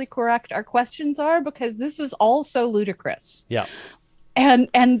non-politically correct our questions are because this is all so ludicrous. Yeah.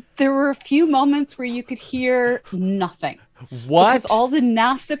 And there were a few moments where you could hear nothing. What? Because all the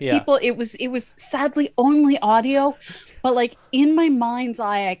NASA people, it was sadly only audio, but like in my mind's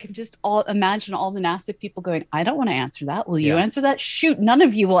eye, I can just imagine all the NASA people going, I don't want to answer that. Will you answer that? Shoot, none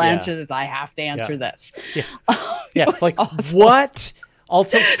of you will answer this. I have to answer this. Yeah. Yeah. Like awesome. What?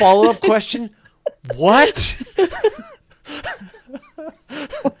 Also, follow-up question. What?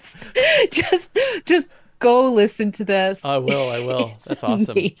 just go listen to this. I will. That's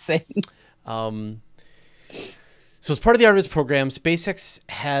awesome. Amazing. So as part of the Artemis program, SpaceX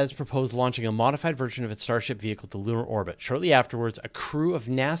has proposed launching a modified version of its Starship vehicle to lunar orbit. Shortly afterwards, a crew of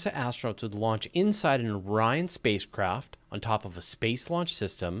NASA astronauts would launch inside an Orion spacecraft on top of a space launch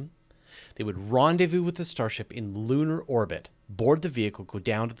system. They would rendezvous with the Starship in lunar orbit, board the vehicle, go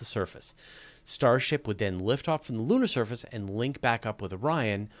down to the surface. Starship would then lift off from the lunar surface and link back up with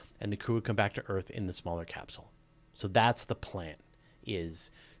Orion, and the crew would come back to Earth in the smaller capsule. So that's the plan, is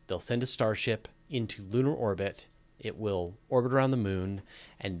they'll send a Starship into lunar orbit. It will orbit around the moon,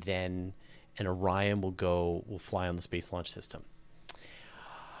 and then an Orion will fly on the Space Launch System.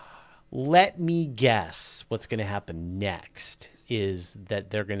 Let me guess what's going to happen next is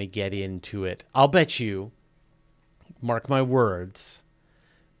that they're going to get into it. I'll bet you, mark my words,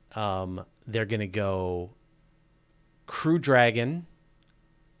 they're going to go Crew Dragon,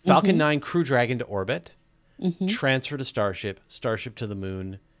 Falcon 9 Crew Dragon to orbit, transfer to Starship, Starship to the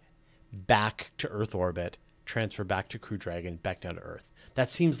moon, back to Earth orbit, transfer back to Crew Dragon, back down to Earth. That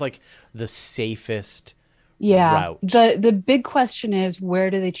seems like the safest route. The big question is, where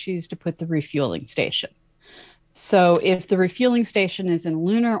do they choose to put the refueling station? So if the refueling station is in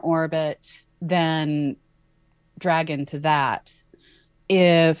lunar orbit, then Dragon to that.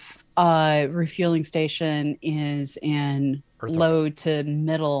 If refueling station is in low to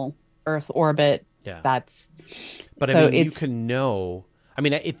middle Earth orbit, that's... But so I mean, you can know... I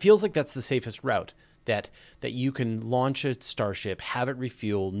mean, it feels like that's the safest route. That you can launch a Starship, have it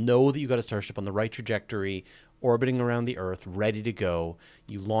refuel, know that you got a Starship on the right trajectory, orbiting around the Earth, ready to go.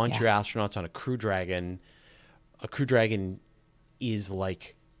 You launch your astronauts on a Crew Dragon. A Crew Dragon is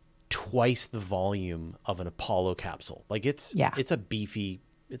like twice the volume of an Apollo capsule. Like it's a beefy,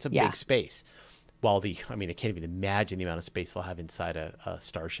 it's a big space. While I can't even imagine the amount of space they'll have inside a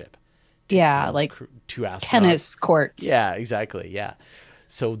Starship. Like 2 astronauts. Tennis courts. Yeah, exactly. Yeah.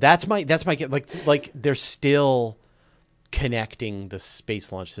 So that's my like they're still connecting the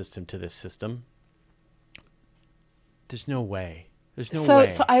Space Launch System to this system. There's no way. There's no way.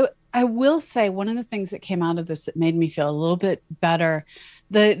 So I will say one of the things that came out of this that made me feel a little bit better,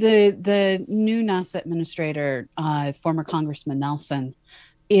 the new NASA administrator, former Congressman Nelson,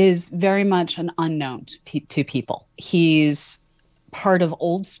 is very much an unknown to people. He's part of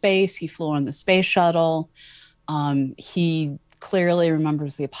old space. He flew on the space shuttle. He clearly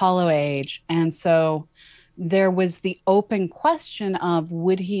remembers the Apollo age. And so there was the open question of,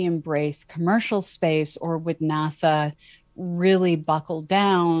 would he embrace commercial space, or would NASA really buckle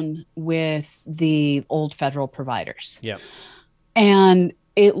down with the old federal providers? Yeah. And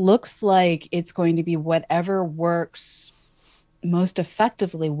it looks like it's going to be whatever works most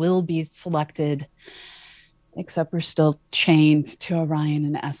effectively will be selected, except we're still chained to Orion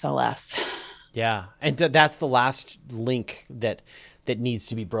and SLS. Yeah, and that's the last link that needs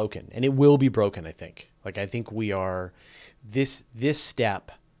to be broken, and it will be broken. I think. Like I think we are. This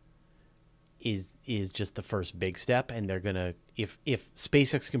step is just the first big step, and they're gonna if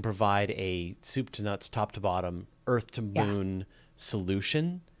SpaceX can provide a soup to nuts, top to bottom, Earth to moon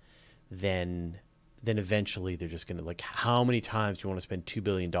solution, then eventually they're just gonna, like, how many times do you want to spend $2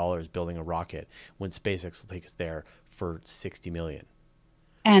 billion building a rocket when SpaceX will take us there for $60 million?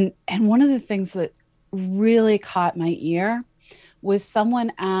 And one of the things that really caught my ear was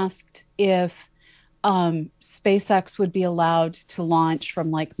someone asked if SpaceX would be allowed to launch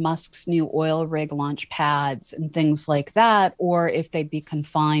from like Musk's new oil rig launch pads and things like that, or if they'd be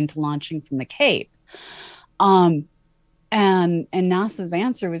confined to launching from the Cape. And NASA's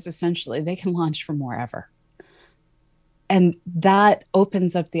answer was essentially they can launch from wherever. And that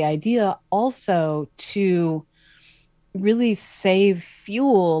opens up the idea also to really save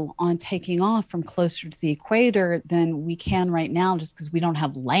fuel on taking off from closer to the equator than we can right now, just because we don't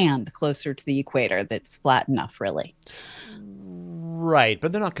have land closer to the equator that's flat enough, really. Right,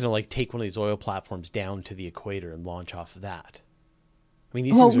 but they're not going to like take one of these oil platforms down to the equator and launch off of that. I mean,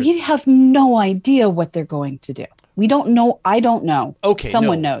 we have no idea what they're going to do. We don't know. I don't know. Okay,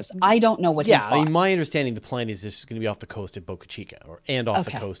 someone knows. I don't know what. Yeah, I mean, my understanding, the plan is just going to be off the coast at Boca Chica, and off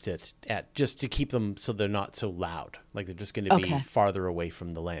the coast at just to keep them so they're not so loud. Like they're just going to be farther away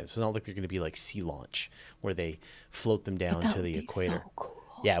from the land. So it's not like they're going to be like sea launch where they float them down to the equator. So cool.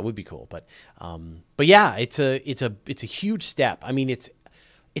 Yeah, it would be cool, but yeah, it's a huge step. I mean,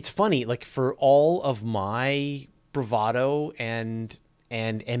 it's funny. Like for all of my bravado and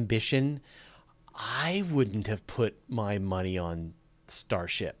ambition, I wouldn't have put my money on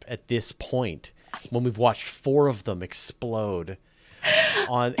Starship at this point when we've watched 4 of them explode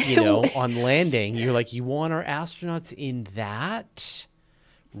on landing. You're like, you want our astronauts in that?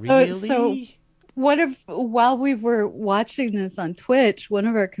 Really? while we were watching this on Twitch, one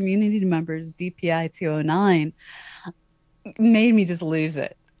of our community members, DPI 209, made me just lose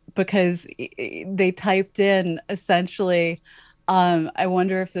it because they typed in essentially, I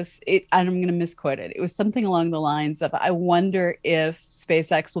wonder if and I'm going to misquote it. It was something along the lines of, I wonder if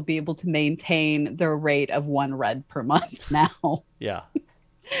SpaceX will be able to maintain their rate of 1 red per month now. Yeah.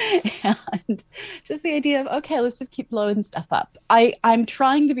 And just the idea of, okay, let's just keep blowing stuff up. I'm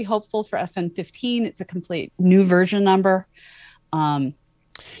trying to be hopeful for SN15. It's a complete new version number.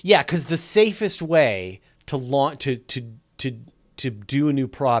 Yeah, because the safest way to launch to do a new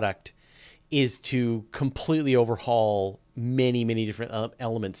product is to completely overhaul many different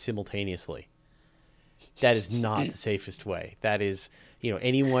elements simultaneously. That is not the safest way. That is,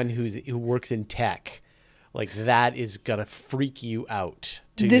 anyone who works in tech, like, that is gonna freak you out.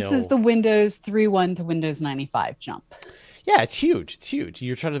 This is the Windows 3.1 to Windows 95 jump. Yeah, it's huge. It's huge.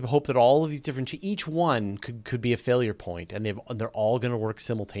 You're trying to hope that all of these different, each one could be a failure point, and they're all going to work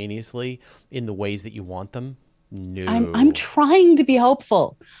simultaneously in the ways that you want them. No, I'm trying to be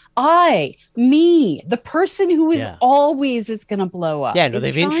hopeful. The person who is always is going to blow up. Yeah, no,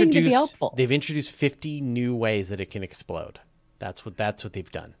 they've introduced 50 new ways that it can explode. That's what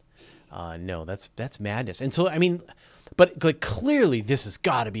they've done. No, that's madness. And so, I mean, but like, clearly this has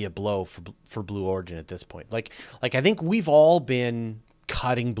got to be a blow for Blue Origin at this point. Like I think we've all been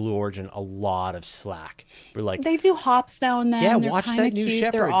cutting Blue Origin a lot of slack. We're like, they do hops now and then. Yeah, they're watch that new cute.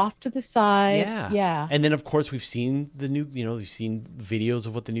 Shepherd. They're off to the side. Yeah. And then of course we've seen the new, we've seen videos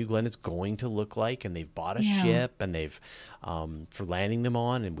of what the new Glenn is going to look like, and they've bought a ship, and they've for landing them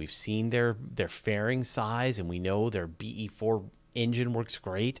on, and we've seen their fairing size, and we know their BE4 engine works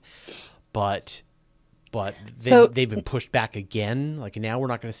great, but they've been pushed back again. Like, now we're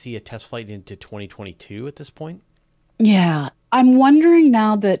not going to see a test flight into 2022 at this point. Yeah. I'm wondering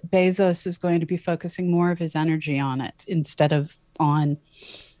now that Bezos is going to be focusing more of his energy on it instead of on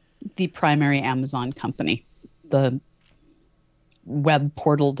the primary Amazon company, the web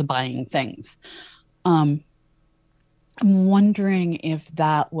portal to buying things. I'm wondering if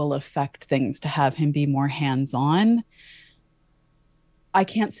that will affect things to have him be more hands-on. I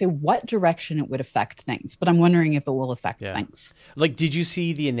can't say what direction it would affect things, but I'm wondering if it will affect things. Like, did you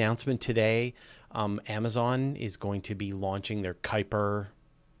see the announcement today? Amazon is going to be launching their Kuiper,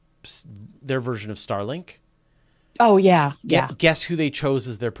 their version of Starlink. Oh, yeah. Guess who they chose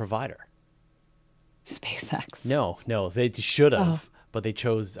as their provider? SpaceX. No, they should have, but they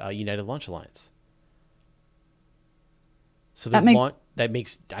chose United Launch Alliance. So it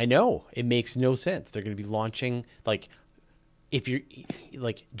makes no sense. They're going to be launching, like, if you're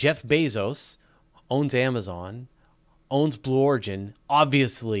like, Jeff Bezos owns Amazon, owns Blue Origin,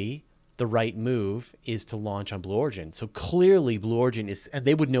 obviously the right move is to launch on Blue Origin. So clearly Blue Origin is, and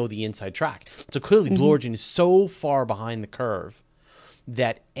they would know the inside track. So clearly Blue Origin is so far behind the curve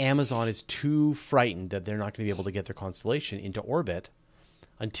that Amazon is too frightened that they're not going to be able to get their constellation into orbit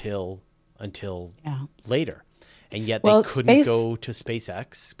until later. And yet they couldn't go to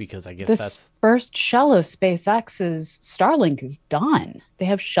SpaceX because I guess that's first shell of SpaceX's Starlink is done. They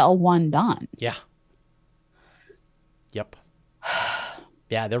have shell 1 done. Yeah. Yep.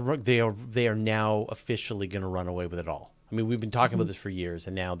 Yeah, they are now officially going to run away with it all. I mean, we've been talking about this for years,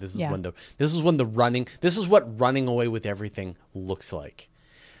 and now this is what running away with everything looks like.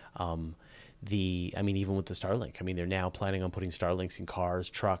 Even with the Starlink, I mean, they're now planning on putting Starlinks in cars,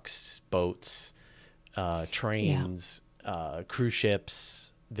 trucks, boats, trains, cruise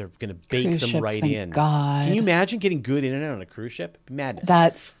ships. They're going to bake them right in. God. Can you imagine getting good internet on a cruise ship?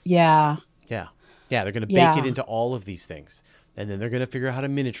 Madness. Yeah, they're going to bake it into all of these things, and then they're going to figure out how to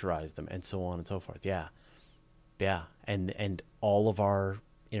miniaturize them, and so on and so forth. Yeah. And all of our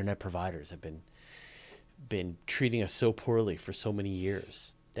internet providers have been treating us so poorly for so many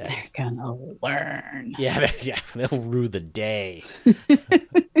years. They're gonna learn. Yeah, they'll rue the day.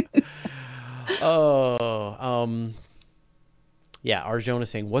 Arjona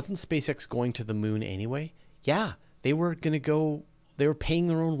saying, wasn't SpaceX going to the moon anyway? Yeah, they were going to go. They were paying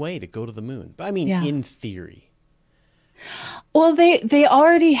their own way to go to the moon. But I mean, in theory. Well, they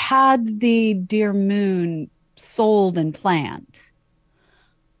already had the Dear Moon sold and planned.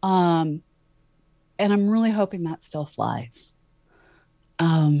 And I'm really hoping that still flies.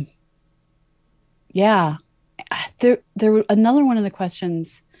 There were another one of the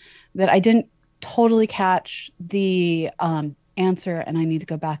questions that I didn't totally catch the answer, and I need to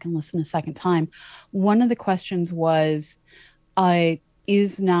go back and listen a second time. One of the questions was,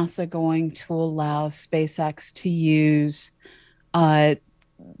 is NASA going to allow SpaceX to use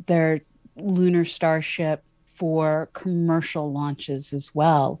their lunar Starship for commercial launches as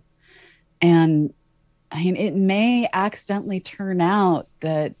well? And I mean, it may accidentally turn out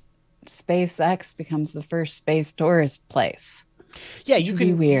that SpaceX becomes the first space tourist place. Yeah, Which you would can.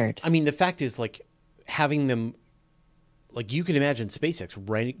 be weird. I mean, the fact is, like, having them, like, you can imagine SpaceX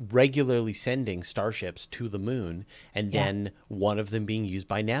regularly sending starships to the moon, and then one of them being used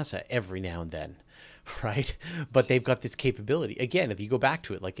by NASA every now and then, right? But they've got this capability. Again, if you go back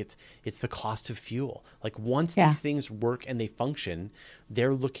to it, like, it's the cost of fuel. Like, once these things work and they function,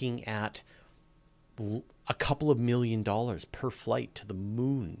 they're looking at a couple of $1 million per flight to the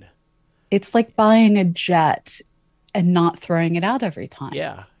moon. It's like buying a jet and not throwing it out every time.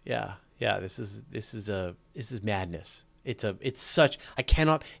 Yeah. This is madness. It's such, I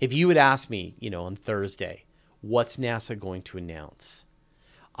cannot, if you had asked me, on Thursday, what's NASA going to announce?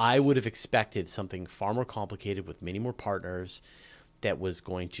 I would have expected something far more complicated with many more partners that was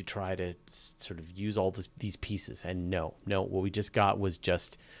going to try to sort of use all these pieces. And no, what we just got was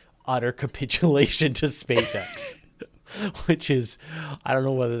just utter capitulation to SpaceX, which is, I don't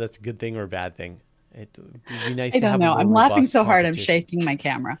know whether that's a good thing or a bad thing. It would be nice to have a more I'm laughing so hard I'm competition. shaking my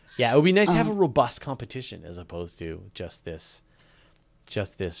camera. Yeah, it would be nice to have a robust competition as opposed to just this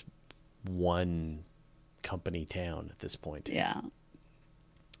one company town at this point. Yeah.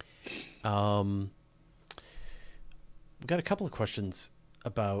 We've got a couple of questions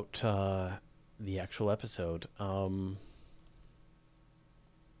about the actual episode.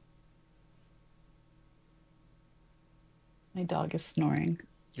 My dog is snoring.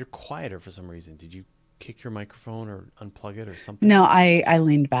 You're quieter for some reason. Did you kick your microphone or unplug it or something? No, I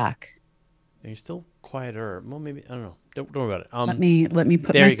leaned back. And you're still quieter. Well, maybe, I don't know. Don't worry about it. Let me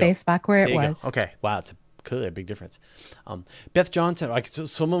put my face back where it was. Go. Okay. Wow, it's clearly a big difference. Beth John said, so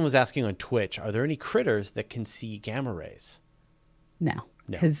someone was asking on Twitch, are there any critters that can see gamma rays? No,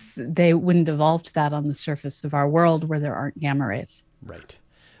 because they wouldn't evolve to that on the surface of our world where there aren't gamma rays. Right.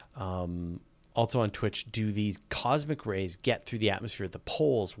 Also on Twitch, do these cosmic rays get through the atmosphere at the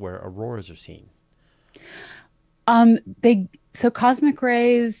poles where auroras are seen? Cosmic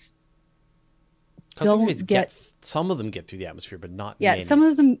rays some of them get through the atmosphere, but not many. Some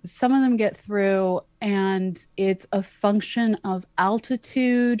of them get through, and it's a function of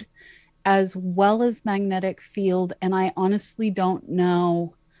altitude as well as magnetic field. And I honestly don't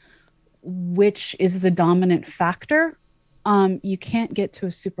know which is the dominant factor. You can't get to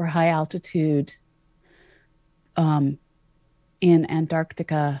a super high altitude in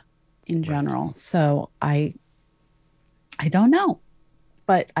Antarctica in general. Right. So I don't know,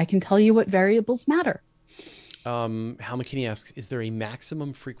 but I can tell you what variables matter. Hal McKinney asks, is there a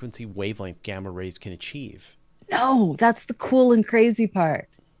maximum frequency wavelength gamma rays can achieve? No, that's the cool and crazy part.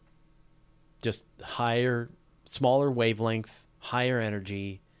 Just smaller wavelength, higher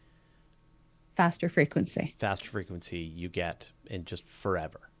energy. Faster frequency you get, and just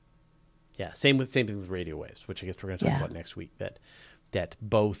forever. Yeah, same thing with radio waves, which I guess we're going to talk about next week. That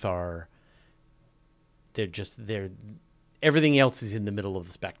both are, they're everything else is in the middle of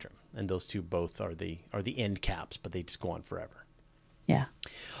the spectrum, and those two both are the end caps, but they just go on forever. Yeah.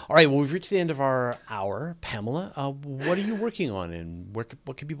 All right. Well, we've reached the end of our hour. Pamela, what are you working on, and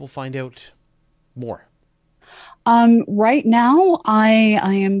what can people find out more? Right now, I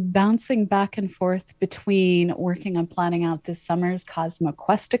am bouncing back and forth between working on planning out this summer's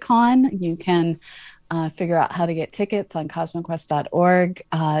CosmoQuesticon. You can figure out how to get tickets on CosmoQuest.org.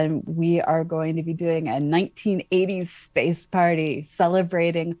 We are going to be doing a 1980s space party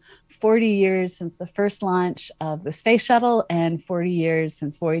celebrating 40 years since the first launch of the space shuttle and 40 years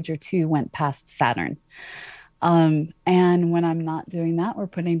since Voyager 2 went past Saturn. And when I'm not doing that, we're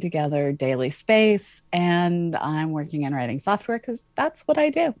putting together Daily Space, and I'm working and writing software because that's what I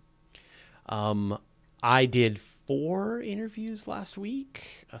do. I did 4 interviews last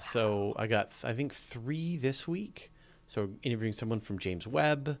week. So I got, I think, 3 this week. So interviewing someone from James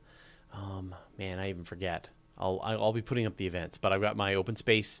Webb. Man, I even forget. I'll be putting up the events, but I've got my open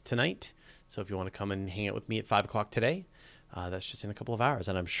space tonight. So if you want to come and hang out with me at 5 o'clock today, that's just in a couple of hours.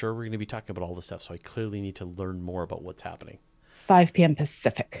 And I'm sure we're going to be talking about all this stuff. So I clearly need to learn more about what's happening. 5 p.m.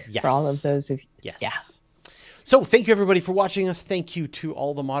 Pacific. Yes. For all of those of you. Yes. Yeah. So thank you, everybody, for watching us. Thank you to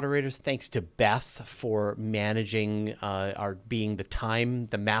all the moderators. Thanks to Beth for managing being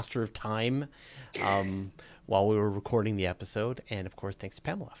the master of time while we were recording the episode. And, of course, thanks to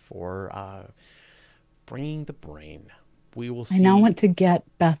Pamela for bringing the brain. We will see. I now want to get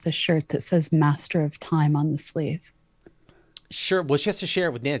Beth a shirt that says Master of Time on the sleeve. Sure. Well, she has to share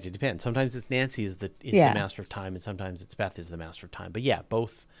it with Nancy. It depends. Sometimes it's Nancy is the master of time, and sometimes it's Beth is the master of time. But yeah,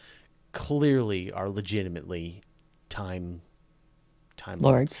 both clearly are legitimately time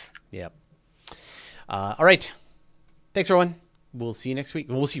lords. Yep. All right. Thanks, everyone. We'll see you next week.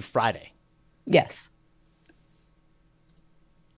 We'll see you Friday. Yes.